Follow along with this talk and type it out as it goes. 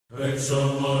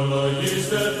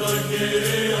Εξομολογήστε τον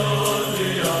Κύριο,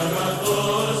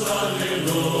 διαγαθός,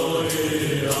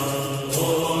 αλληλούια,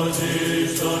 ότι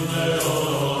στον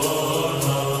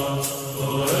αιώνα, το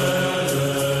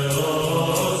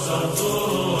έλεος αυτού,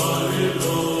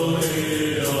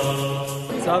 αλληλούια.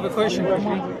 So I have a question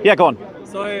quickly. Yeah, go on.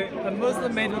 So a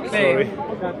Muslim made a claim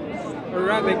that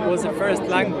Arabic was the first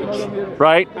language.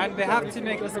 Right. And they have to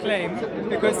make this claim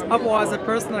because otherwise a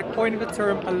person that coined the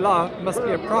term Allah must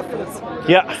be a prophet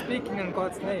Yeah. speaking in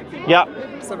God's name. Yeah.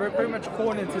 So we're pretty much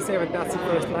cornered to say that that's the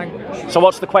first language. So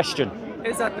what's the question?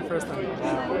 Is that the first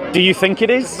language? Do you think it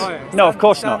is? No, No, of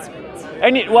course not.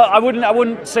 Sanskrit. Well, I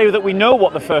wouldn't say that we know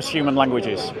what the first human language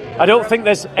is. I don't think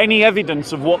there's any evidence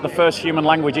of what the first human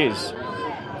language is.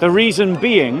 The reason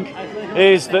being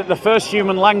is that the first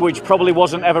human language probably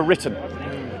wasn't ever written,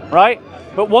 right?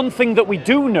 But one thing that we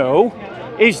do know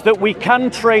is that we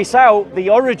can trace out the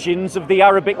origins of the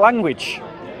Arabic language.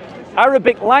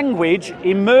 Arabic language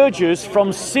emerges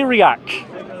from Syriac,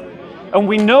 and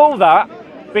we know that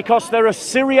because there are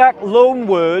Syriac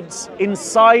loanwords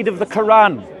inside of the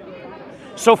Quran.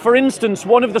 So for instance,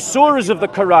 one of the surahs of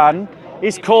the Quran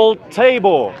is called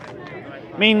Tabor,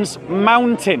 means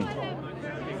mountain.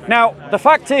 Now, the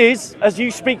fact is, as you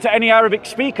speak to any Arabic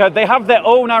speaker, they have their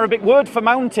own Arabic word for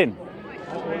mountain.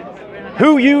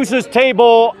 Who uses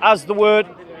Tabor as the word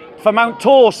for Mount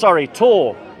Tor? Sorry,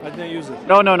 Tor. I didn't use it.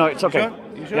 No, it's okay.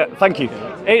 You sure? Yeah, thank you.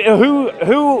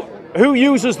 Who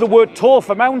uses the word Tor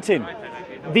for mountain?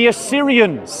 The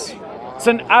Assyrians. It's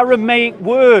an Aramaic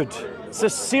word. It's a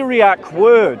Syriac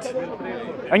word.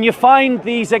 And you find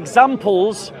these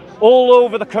examples all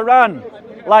over the Quran,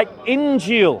 like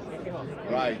Injil.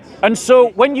 Right. And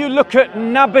so when you look at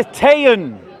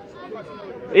Nabatean,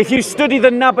 if you study the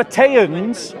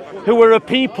Nabateans, who were a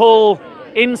people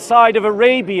inside of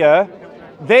Arabia,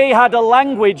 they had a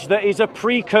language that is a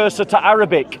precursor to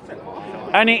Arabic,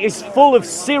 and it is full of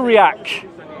Syriac.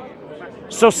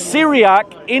 So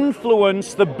Syriac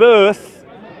influenced the birth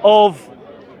of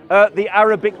the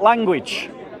Arabic language.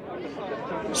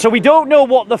 So we don't know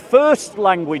what the first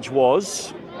language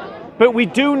was, but we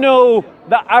do know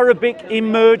that Arabic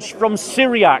emerged from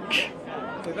Syriac,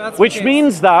 So that's which the case.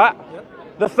 means that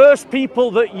the first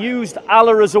people that used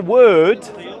Allah as a word,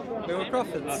 They were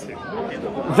prophets.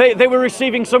 they were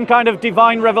receiving some kind of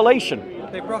divine revelation.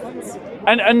 They're prophets.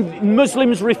 And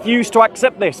Muslims refuse to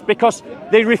accept this because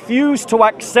they refuse to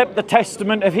accept the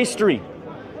testament of history.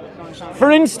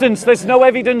 For instance, there's no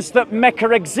evidence that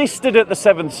Mecca existed at the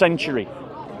 7th century.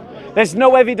 There's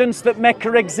no evidence that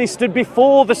Mecca existed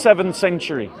before the 7th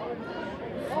century.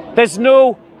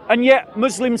 And yet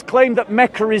Muslims claim that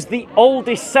Mecca is the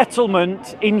oldest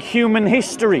settlement in human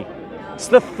history. It's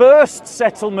the first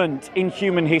settlement in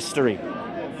human history.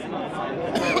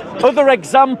 Other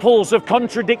examples of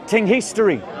contradicting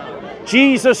history.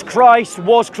 Jesus Christ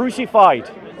was crucified.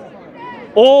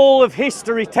 All of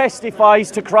history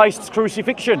testifies to Christ's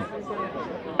crucifixion.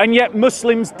 And yet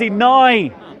Muslims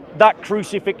deny that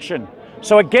crucifixion.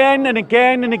 So again and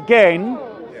again and again,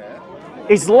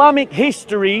 Islamic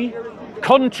history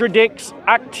contradicts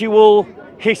actual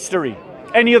history.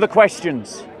 Any other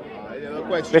questions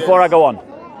before I go on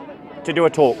to do a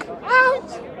talk?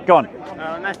 Go on.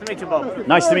 Nice to meet you, Bob.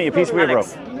 Nice to meet you. Peace be with you,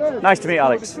 bro. Nice to meet you,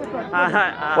 Alex.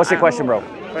 What's your question, bro?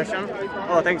 Question?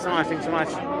 Oh, thanks so much. Thanks so much.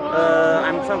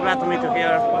 I'm so glad to meet you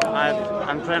here.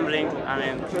 I'm trembling. I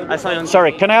mean, I saw you on...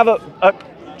 Sorry, can I have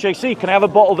JC, can I have a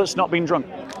bottle that's not been drunk?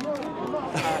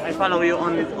 I follow you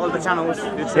on all the channels.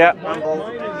 YouTube, Yeah. Rumble.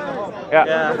 Yeah.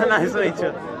 Yeah, nice to meet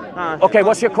you. Okay,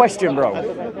 what's your question, bro?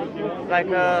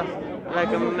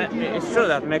 It's true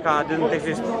that Mecca didn't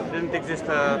exist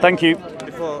Thank you.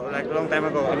 before, like a long time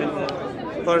ago. I mean,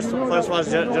 first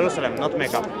was Jerusalem, not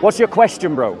Mecca. What's your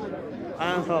question, bro?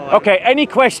 I don't know. Okay, any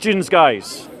questions,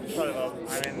 guys? Sorry, Bob.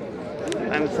 I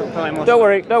mean, I'm so emotional.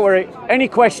 Don't worry. Any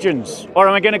questions? Or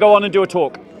am I going to go on and do a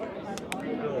talk?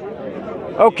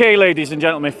 Okay, ladies and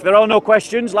gentlemen, if there are no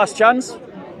questions, last chance.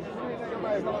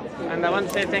 And I want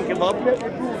to say thank you, Bob,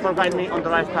 for guiding me on the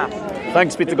right path.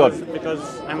 Thanks be to God. Because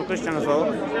I'm a Christian as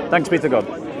well. Thanks be to God.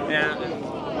 Yeah,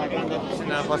 my granddad is in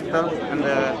the hospital and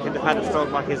he had a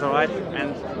stroke, but he's alright.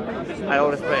 And I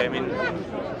always pray. I mean,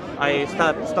 I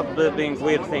stopped doing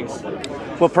weird things.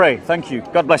 We'll pray. Thank you.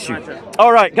 God bless you.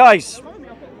 All right, guys.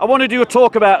 I want to do a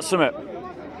talk about something.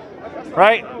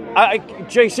 Right?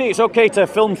 JC, it's okay to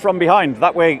film from behind.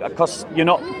 That way, because you're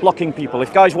not blocking people.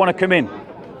 If guys want to come in,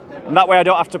 and that way I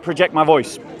don't have to project my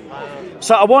voice.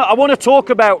 So I want to talk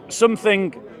about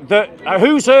something that,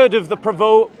 who's heard of the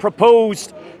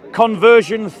proposed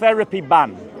conversion therapy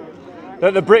ban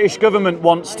that the British government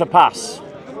wants to pass?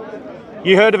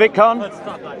 You heard of it, Con?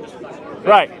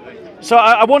 Right. So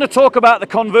I want to talk about the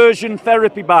conversion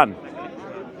therapy ban.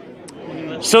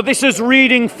 So this is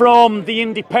reading from The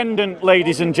Independent,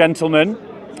 ladies and gentlemen.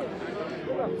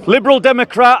 Liberal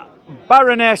Democrat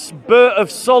Baroness Burt of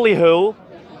Solihull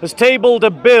has tabled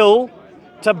a bill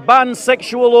to ban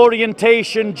sexual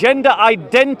orientation, gender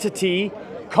identity,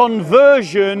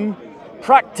 conversion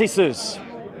practices.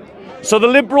 So the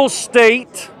Liberal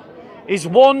state is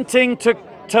wanting to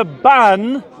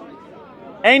ban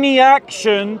any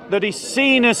action that is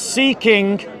seen as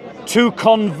seeking to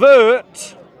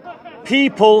convert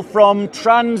people from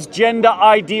transgender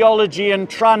ideology and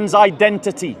trans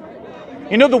identity.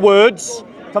 In other words,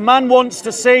 if a man wants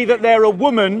to say that they're a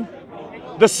woman,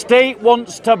 the state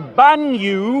wants to ban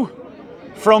you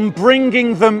from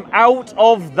bringing them out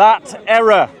of that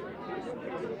error.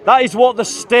 That is what the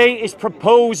state is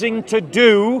proposing to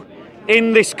do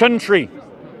in this country.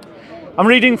 I'm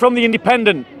reading from The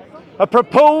Independent. A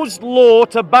proposed law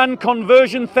to ban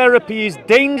conversion therapy is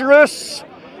dangerous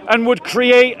and would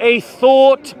create a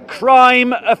thought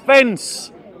crime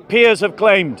offence, peers have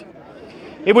claimed.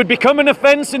 It would become an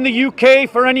offence in the UK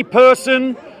for any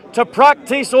person to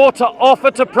practice or to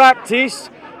offer to practice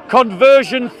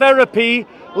conversion therapy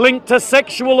linked to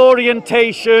sexual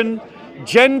orientation,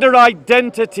 gender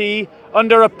identity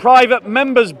under a private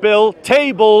member's bill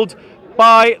tabled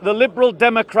by the Liberal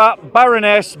Democrat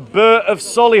Baroness Burt of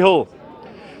Solihull.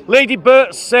 Lady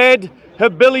Burt said her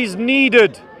bill is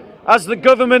needed as the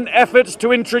government efforts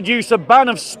to introduce a ban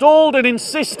have stalled, and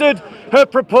insisted her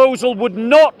proposal would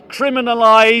not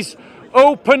criminalise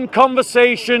open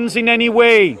conversations in any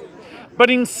way, but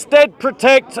instead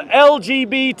protect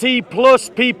LGBT plus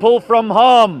people from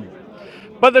harm.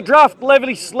 But the draft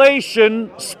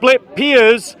legislation split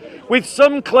peers, with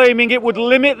some claiming it would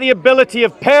limit the ability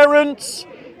of parents,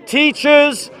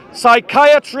 teachers,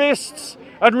 psychiatrists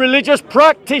and religious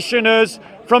practitioners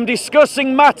from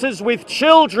discussing matters with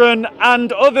children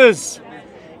and others.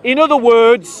 In other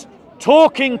words,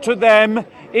 talking to them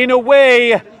in a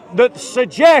way that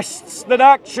suggests that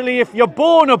actually if you're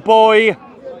born a boy,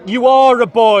 you are a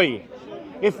boy.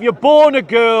 If you're born a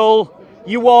girl,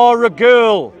 you are a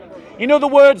girl. In other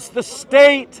words, the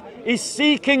state is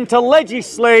seeking to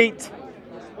legislate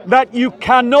that you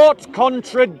cannot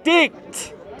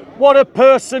contradict what a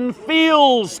person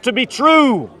feels to be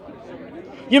true.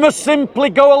 You must simply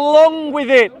go along with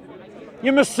it.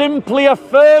 You must simply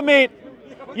affirm it.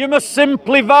 You must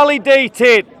simply validate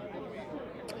it.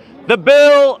 The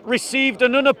bill received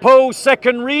an unopposed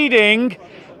second reading,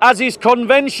 as is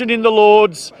convention in the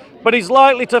Lords, but is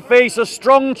likely to face a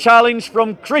strong challenge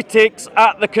from critics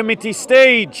at the committee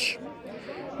stage.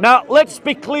 Now, let's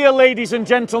be clear, ladies and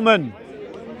gentlemen.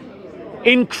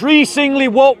 Increasingly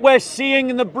what we're seeing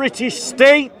in the British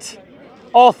state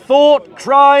are thought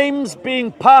crimes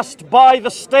being passed by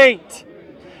the state.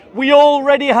 We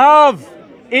already have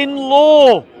in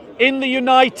law in the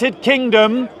United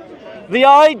Kingdom the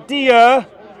idea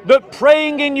that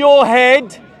praying in your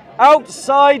head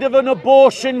outside of an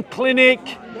abortion clinic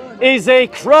is a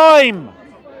crime,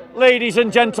 ladies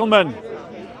and gentlemen.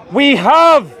 We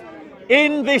have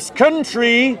in this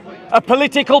country a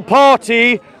political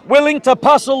party willing to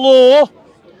pass a law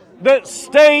that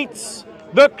states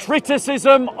that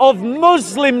criticism of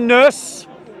Muslimness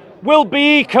will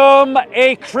become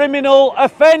a criminal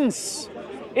offence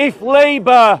if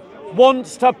Labour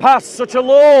wants to pass such a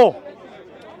law.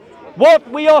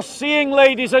 What we are seeing,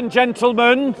 ladies and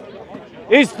gentlemen,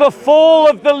 is the fall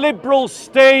of the Liberal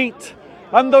state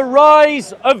and the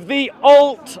rise of the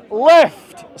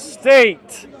alt-left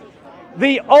state.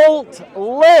 The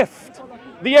alt-left,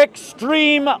 the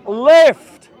extreme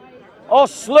left, are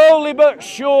slowly but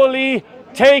surely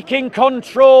taking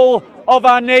control of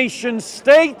our nation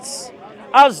states,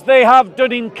 as they have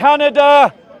done in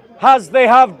Canada, as they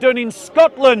have done in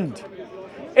Scotland.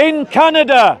 In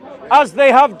Canada, as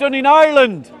they have done in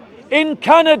Ireland. In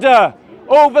Canada,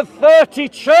 over 30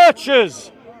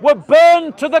 churches were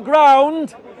burned to the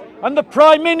ground, and the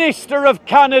Prime Minister of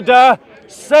Canada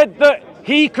said that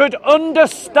he could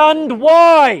understand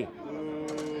why,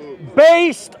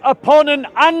 based upon an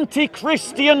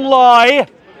anti-Christian lie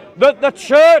that the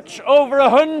church over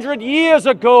 100 years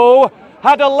ago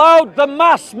had allowed the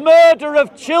mass murder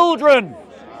of children.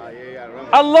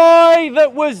 A lie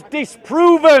that was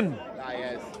disproven.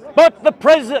 But the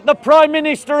Prime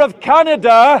Minister of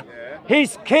Canada,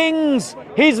 his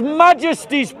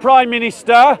Majesty's Prime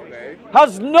Minister,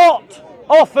 has not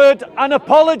offered an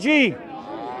apology.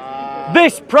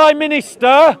 This Prime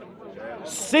Minister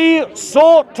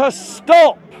sought to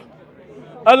stop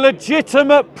a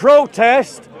legitimate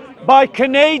protest by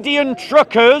Canadian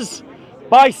truckers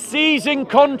by seizing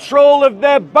control of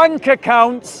their bank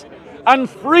accounts and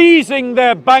freezing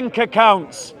their bank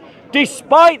accounts,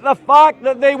 despite the fact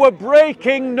that they were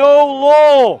breaking no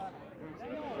law.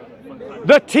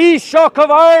 The Taoiseach of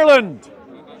Ireland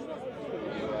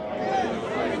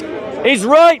is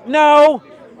right now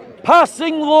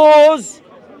passing laws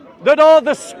that are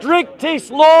the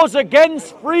strictest laws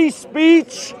against free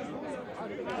speech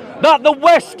that the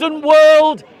Western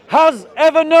world has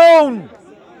ever known.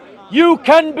 You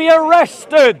can be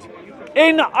arrested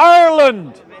in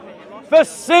Ireland for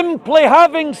simply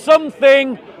having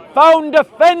something found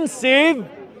offensive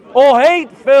or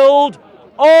hate-filled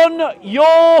on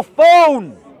your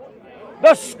phone.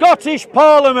 The Scottish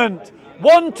Parliament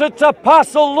wanted to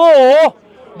pass a law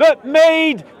that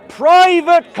made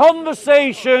private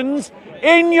conversations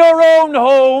in your own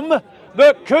home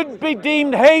that could be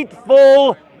deemed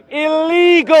hateful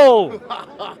illegal.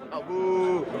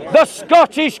 The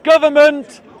Scottish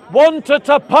government wanted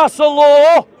to pass a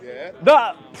law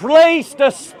that placed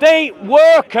a state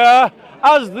worker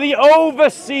as the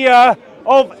overseer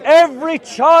of every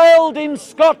child in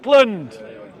Scotland.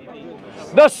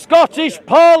 The Scottish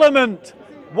Parliament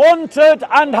wanted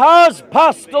and has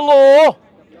passed a law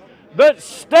that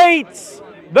states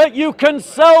that you can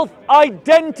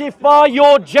self-identify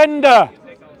your gender.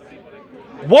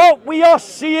 What we are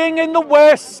seeing in the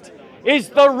West is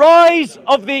the rise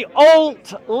of the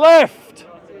alt-left,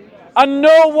 and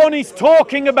no one is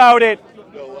talking about it.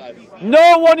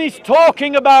 No one is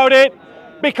talking about it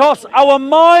because our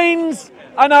minds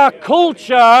and our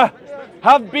culture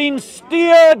have been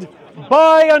steered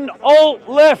by an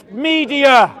alt-left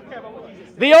media.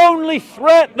 The only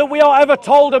threat that we are ever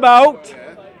told about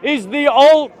is the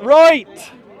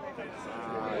alt-right.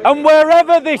 And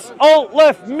wherever this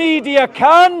alt-left media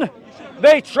can,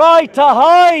 they try to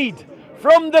hide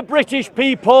from the British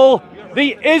people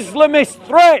the Islamist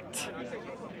threat.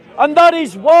 And that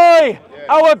is why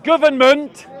our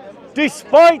government,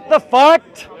 despite the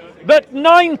fact that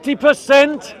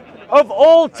 90% of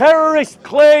all terrorist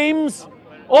claims,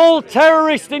 all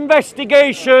terrorist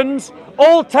investigations,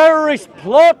 all terrorist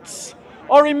plots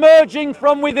are emerging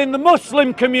from within the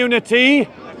Muslim community,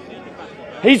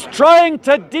 he's trying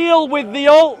to deal with the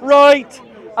alt-right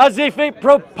as if it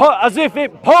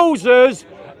poses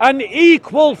an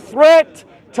equal threat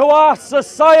to our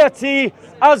society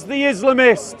as the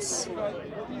Islamists.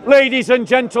 Ladies and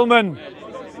gentlemen,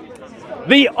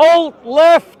 the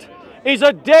alt-left is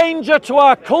a danger to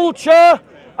our culture,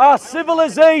 our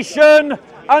civilization,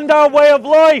 and our way of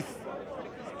life.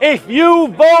 If you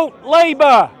vote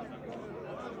Labour,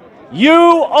 you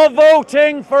are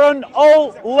voting for an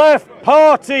alt-left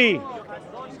party.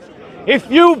 If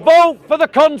you vote for the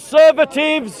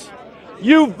Conservatives,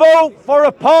 you vote for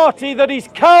a party that is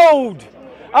cowed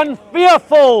and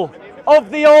fearful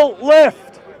of the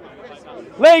alt-left.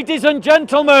 Ladies and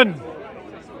gentlemen,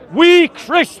 we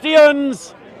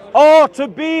Christians are to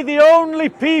be the only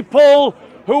people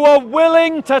who are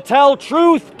willing to tell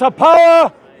truth to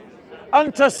power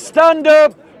and to stand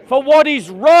up for what is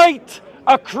right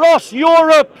across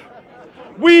Europe.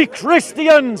 We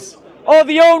Christians are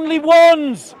the only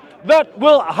ones that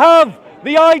will have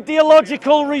the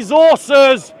ideological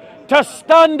resources to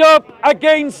stand up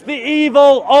against the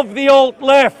evil of the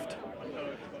alt-left.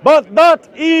 But that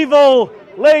evil,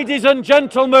 ladies and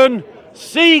gentlemen,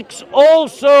 seeks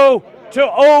also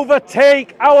to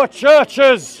overtake our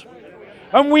churches.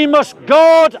 And we must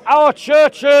guard our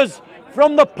churches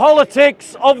from the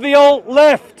politics of the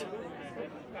alt-left,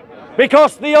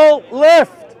 because the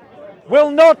alt-left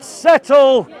will not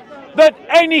settle that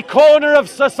any corner of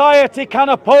society can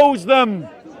oppose them.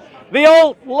 The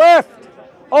alt-left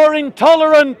are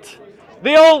intolerant.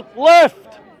 The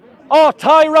alt-left are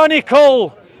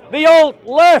tyrannical. The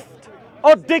alt-left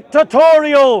are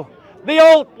dictatorial. The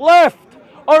alt-left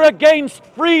are against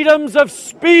freedoms of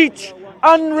speech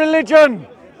and religion.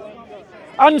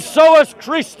 And so as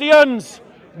Christians,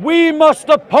 we must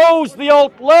oppose the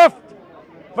alt-left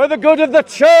for the good of the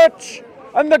church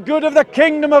and the good of the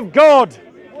kingdom of God.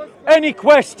 Any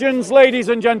questions, ladies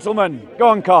and gentlemen? Go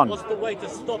on, Con. What's the way to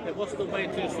stop it? What's the way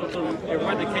to sort of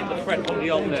eradicate the threat from the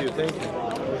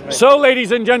alt-left? So,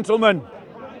 ladies and gentlemen,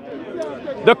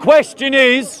 the question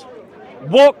is,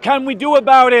 what can we do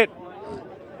about it?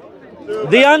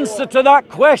 The answer to that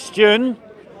question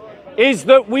is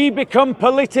that we become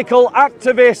political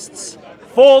activists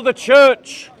for the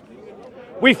church.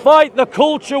 We fight the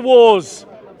culture wars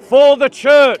for the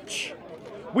church.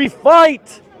 We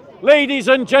fight, ladies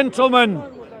and gentlemen,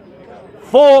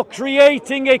 for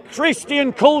creating a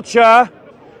Christian culture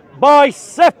by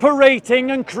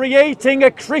separating and creating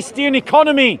a Christian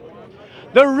economy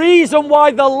The reason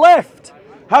why the left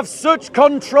have such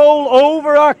control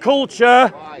over our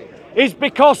culture is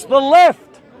because the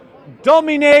left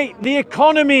dominate the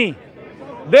economy.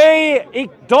 They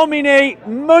dominate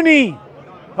money.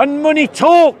 And money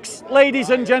talks, ladies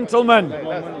and gentlemen.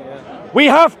 We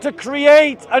have to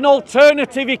create an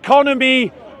alternative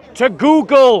economy to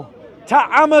Google,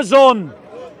 to Amazon.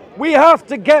 We have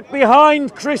to get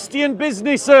behind Christian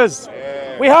businesses.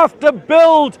 We have to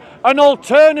build an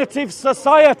alternative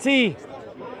society.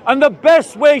 And the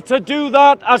best way to do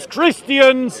that as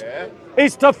Christians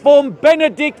is to form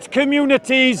Benedict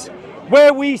communities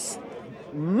where we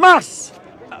mass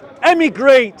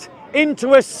emigrate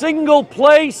into a single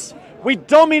place. We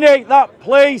dominate that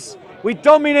place. We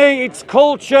dominate its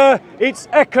culture, its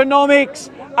economics,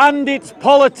 and its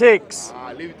politics.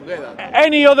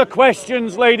 Any other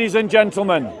questions, ladies and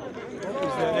gentlemen?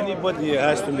 Is there anybody who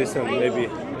has to listen, maybe,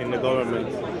 in the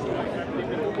government?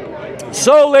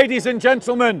 So, ladies and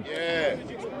gentlemen,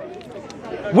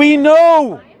 we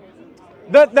know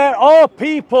that there are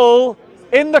people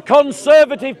in the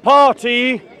Conservative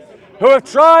Party who have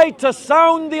tried to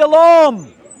sound the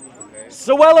alarm.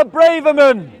 Suella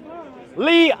Braverman,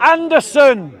 Lee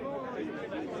Anderson.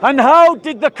 And how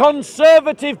did the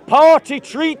Conservative Party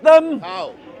treat them?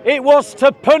 How? It was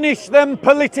to punish them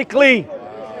politically.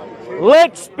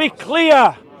 Let's be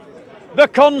clear. The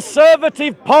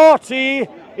Conservative Party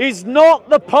is not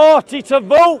the party to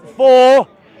vote for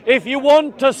if you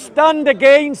want to stand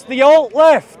against the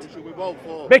alt-left. Who should we vote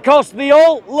for? Because the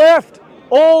alt-left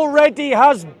already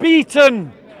has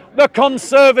beaten the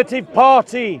Conservative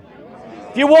Party.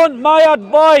 If you want my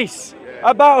advice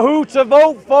about who to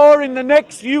vote for in the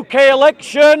next UK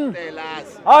election,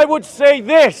 I would say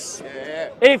this.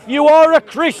 If you are a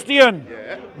Christian,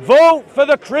 vote for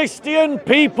the Christian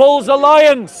People's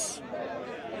Alliance.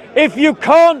 If you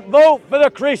can't vote for the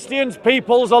Christian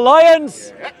People's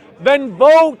Alliance, then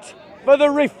vote for the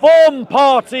Reform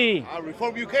Party.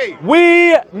 Reform UK.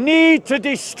 We need to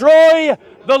destroy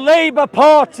the Labour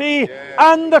Party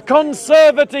and the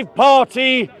Conservative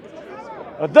Party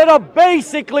that are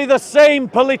basically the same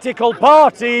political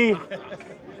party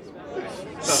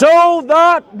so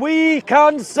that we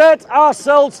can set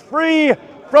ourselves free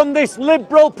from this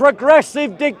liberal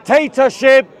progressive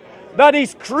dictatorship that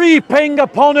is creeping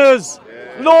upon us,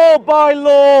 law by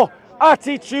law,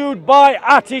 attitude by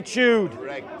attitude.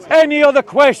 Correct. Any other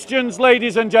questions,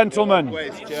 ladies and gentlemen?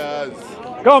 Questions.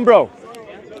 Go on, bro.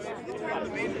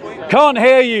 Can't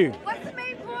hear you. What's the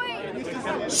main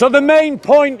point? So the main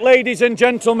point, ladies and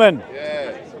gentlemen,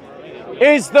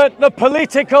 is that the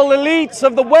political elites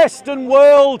of the Western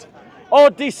world are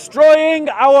destroying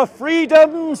our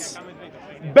freedoms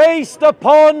based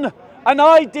upon an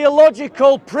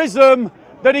ideological prism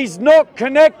that is not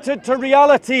connected to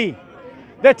reality.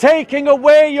 They're taking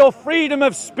away your freedom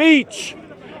of speech.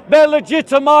 They're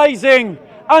legitimizing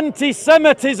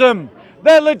anti-Semitism.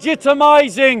 They're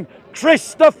legitimizing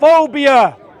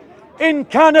Christophobia. In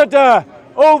Canada,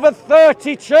 over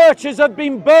 30 churches have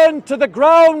been burned to the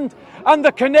ground, and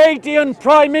the Canadian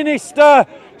Prime Minister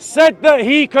said that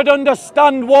he could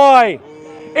understand why.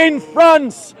 In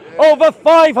France, over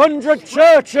 500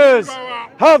 churches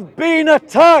have been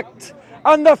attacked,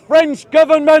 and the French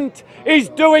government is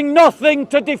doing nothing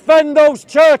to defend those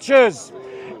churches.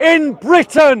 In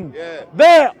Britain,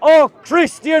 there are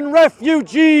Christian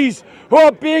refugees who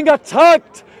are being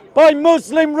attacked by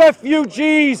Muslim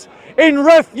refugees in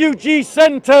refugee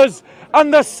centres,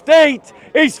 and the state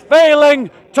is failing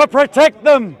to protect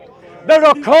them. There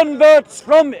are converts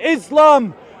from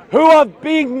Islam who are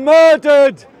being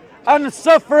murdered and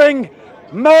suffering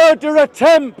murder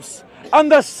attempts,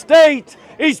 and the state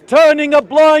is turning a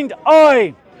blind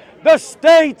eye. The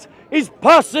state is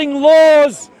passing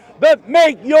laws that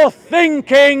make your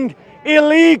thinking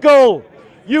illegal.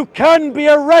 You can be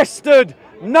arrested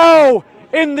now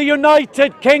in the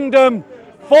United Kingdom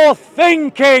for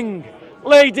thinking,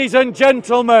 ladies and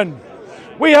gentlemen.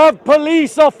 We have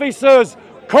police officers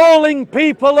calling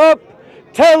people up,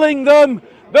 telling them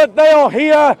that they are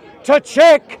here to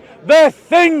check their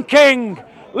thinking,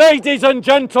 ladies and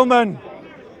gentlemen.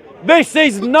 This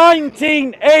is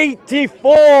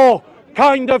 1984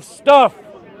 kind of stuff.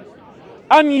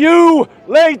 And you,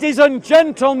 ladies and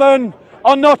gentlemen,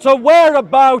 are not aware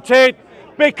about it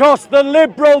because the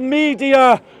liberal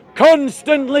media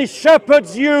constantly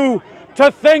shepherds you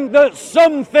to think that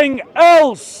something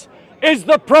else is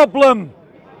the problem.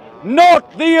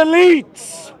 Not the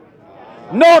elites,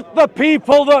 not the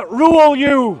people that rule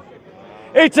you.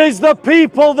 It is the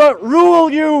people that rule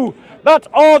you that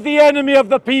are the enemy of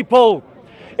the people.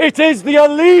 It is the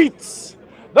elites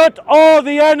that are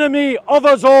the enemy of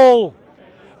us all.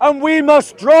 and we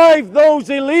must drive those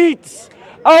elites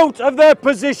out of their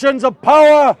positions of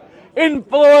power,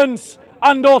 influence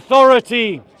and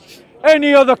authority.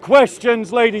 Any other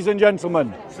questions, ladies and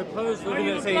gentlemen? Suppose within,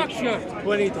 let's say,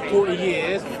 20 to 40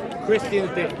 years,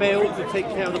 Christians, they fail to take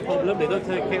care of the problem, they don't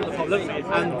take care of the problem,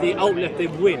 and the alt-left, they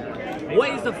win. What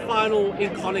is the final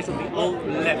incarnation of the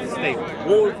alt-left state?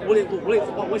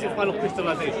 What's your final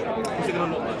crystallization? What's it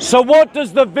going to look like? So what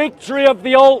does the victory of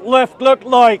the alt-left look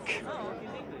like?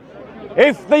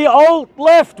 If the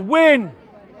alt-left win,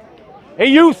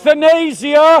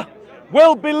 euthanasia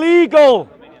will be legal,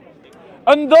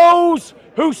 and those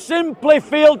who simply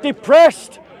feel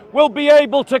depressed will be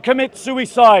able to commit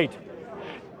suicide.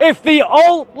 If the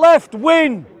alt-left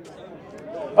win,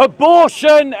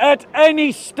 abortion at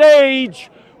any stage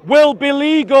will be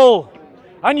legal,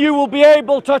 and you will be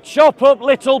able to chop up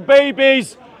little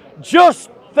babies just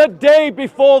the day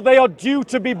before they are due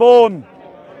to be born.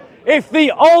 If the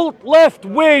alt-left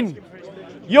win,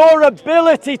 your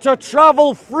ability to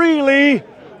travel freely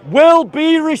will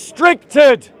be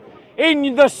restricted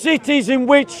in the cities in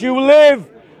which you live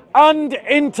and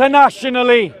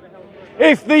internationally.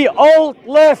 If the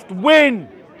alt-left win,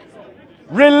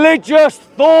 religious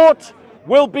thought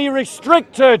will be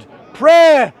restricted,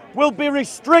 prayer will be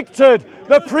restricted,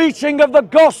 the preaching of the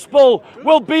gospel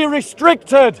will be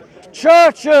restricted,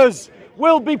 churches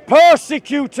will be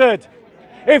persecuted.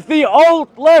 If the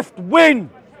alt-left win,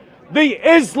 the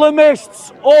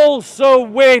Islamists also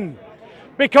win,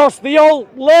 because the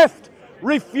alt-left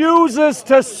refuses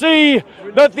to see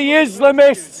that the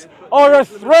Islamists are a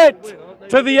threat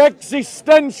to the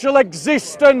existential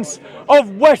existence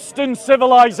of Western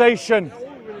civilization.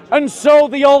 And so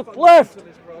the alt-left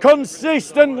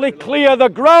consistently clear the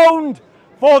ground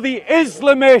for the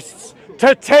Islamists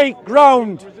to take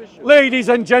ground. Ladies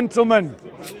and gentlemen,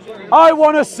 I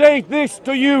want to say this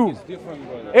to you.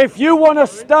 If you want to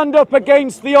stand up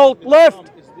against the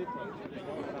alt-left,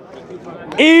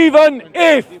 even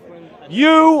if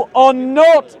you are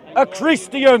not a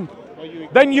Christian,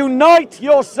 then unite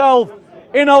yourself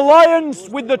in alliance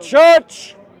with the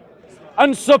church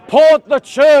and support the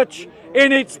church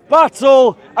in its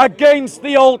battle against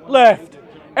the alt-left.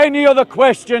 Any other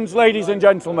questions, ladies and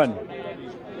gentlemen?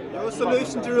 Your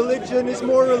solution to religion is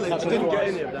more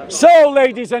religion. So,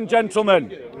 ladies and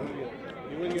gentlemen,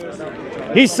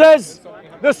 he says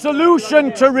the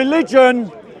solution to religion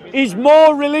is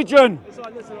more religion.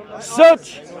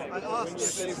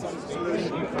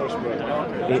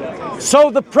 So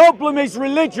the problem is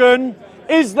religion.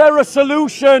 Is there a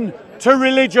solution to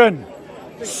religion?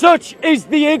 Such is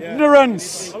the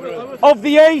ignorance of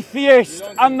the atheist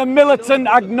and the militant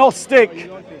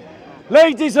agnostic.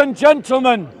 Ladies and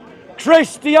gentlemen,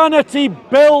 Christianity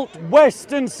built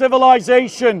Western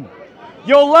civilization.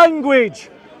 Your language,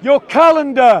 your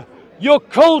calendar, your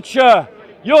culture,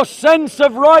 your sense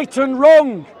of right and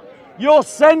wrong, your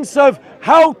sense of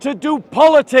how to do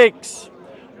politics,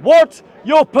 what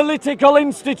your political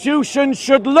institutions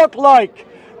should look like,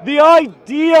 the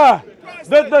idea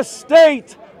that the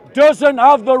state doesn't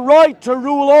have the right to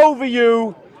rule over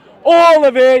you, all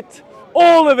of it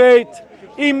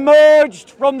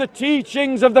emerged from the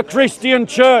teachings of the Christian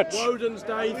church.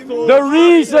 The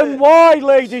reason why,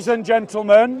 ladies and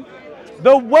gentlemen,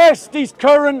 the West is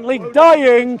currently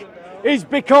dying is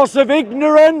because of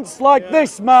ignorance like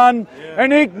this man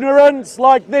and ignorance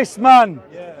like this man,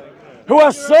 who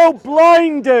are so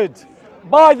blinded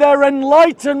by their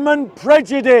Enlightenment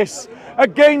prejudice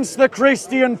against the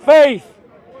Christian faith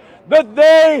that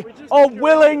they are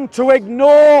willing to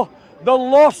ignore the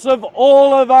loss of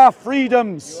all of our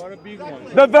freedoms,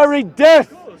 the very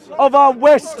death of our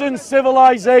Western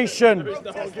civilization.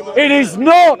 It is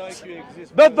not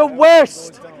that the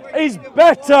West is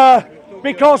better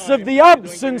because of the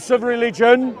absence of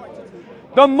religion.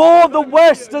 The more the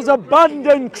West has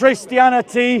abandoned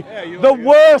Christianity, the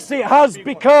worse it has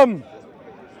become.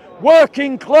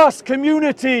 Working class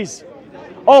communities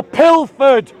are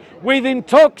pilfered with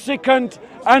intoxicant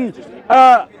and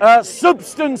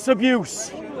substance abuse.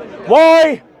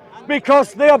 Why?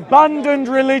 Because they abandoned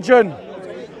religion.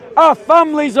 Our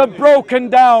families are broken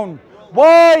down.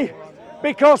 Why?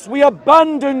 Because we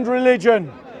abandoned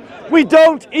religion. We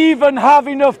don't even have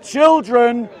enough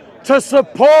children to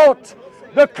support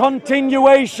the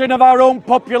continuation of our own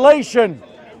population.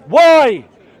 Why?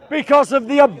 Because of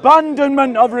the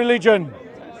abandonment of religion.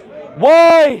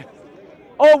 Why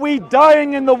are we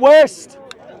dying in the West?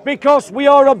 Because we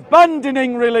are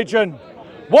abandoning religion.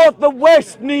 What the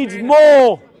West needs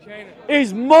more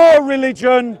is more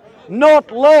religion, not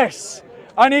less.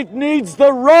 And it needs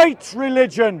the right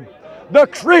religion, the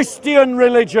Christian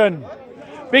religion.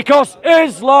 Because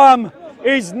Islam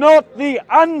is not the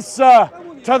answer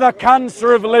to the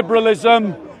cancer of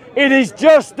liberalism. It is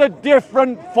just a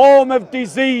different form of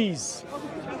disease.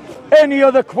 Any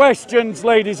other questions,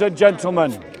 ladies and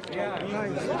gentlemen? May I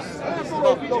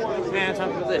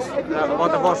answer this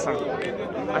about abortion?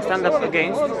 I stand up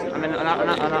against. I mean,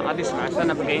 an addition. I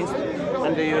stand up against,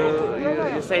 and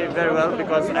you say it very well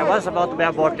because I was about to be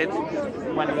aborted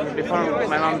before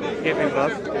my mom gave me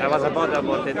birth. I was about to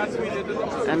abort it,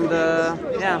 and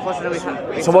yeah,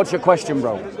 unfortunately we So what's your question,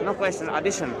 bro? no question.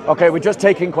 Addition. Okay, we're just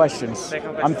taking questions.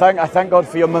 I thank God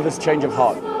for your mother's change of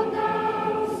heart.